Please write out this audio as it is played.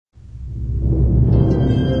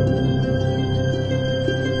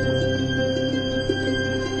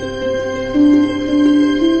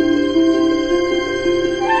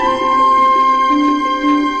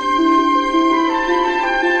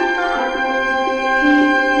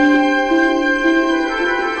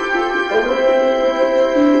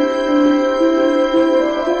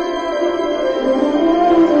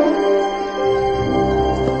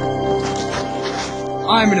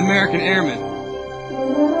American Airman.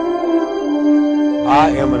 I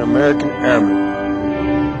am an American Airman.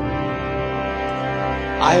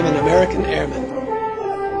 I am an American Airman.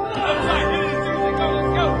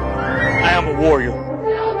 I am a warrior.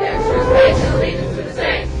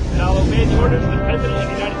 And I'll obey the orders of the President of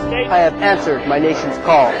the United States. I have answered my nation's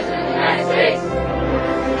call.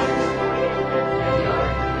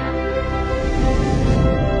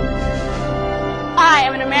 I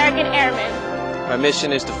am an American Airman. My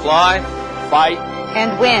mission is to fly, fight,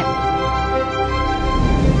 And win.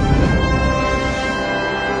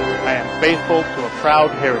 I am faithful to a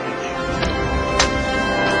proud heritage.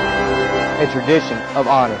 A tradition of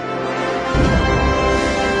honor.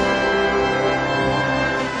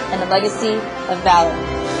 And a legacy of valor.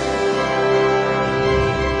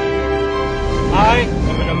 I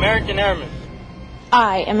am an American Airman.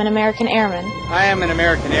 I am an American Airman. I am an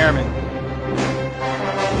American Airman.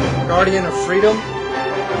 Guardian of freedom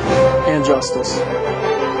and justice.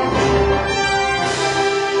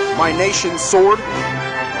 My nation's sword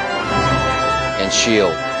And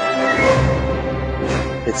shield.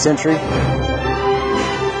 Its century.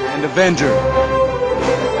 and avenger.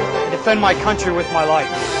 I defend my country with my life.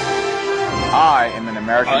 I am an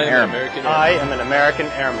American Airman. I am an American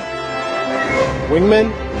Airman. Wingman.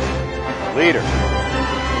 Leader.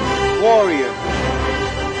 Warrior.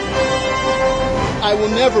 I will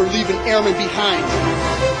never leave an airman behind.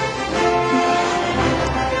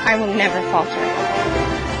 I will never falter.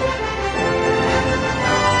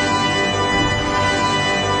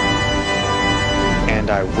 And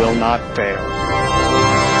I will not fail.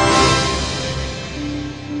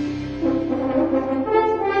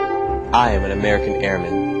 I am an American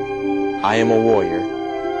Airman. I am a warrior.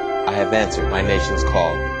 I have answered my nation's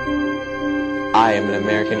call. I am an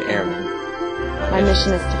American Airman. My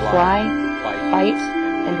mission is to fly, fight,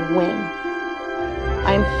 and win.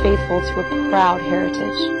 I am faithful to a proud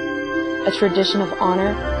heritage, a tradition of honor,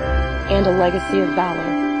 and a legacy of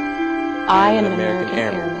valor. I am an American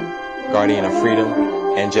Airman. Guardian of freedom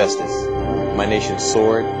and justice. My nation's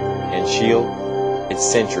sword and shield, its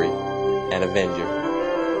sentry and avenger.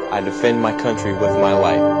 I defend my country with my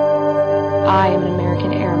life. I am an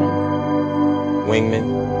American Airman.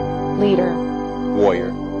 Wingman, Leader. warrior.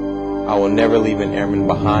 I will never leave an airman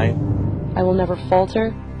behind, I will never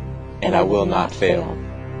falter. and I will not fail.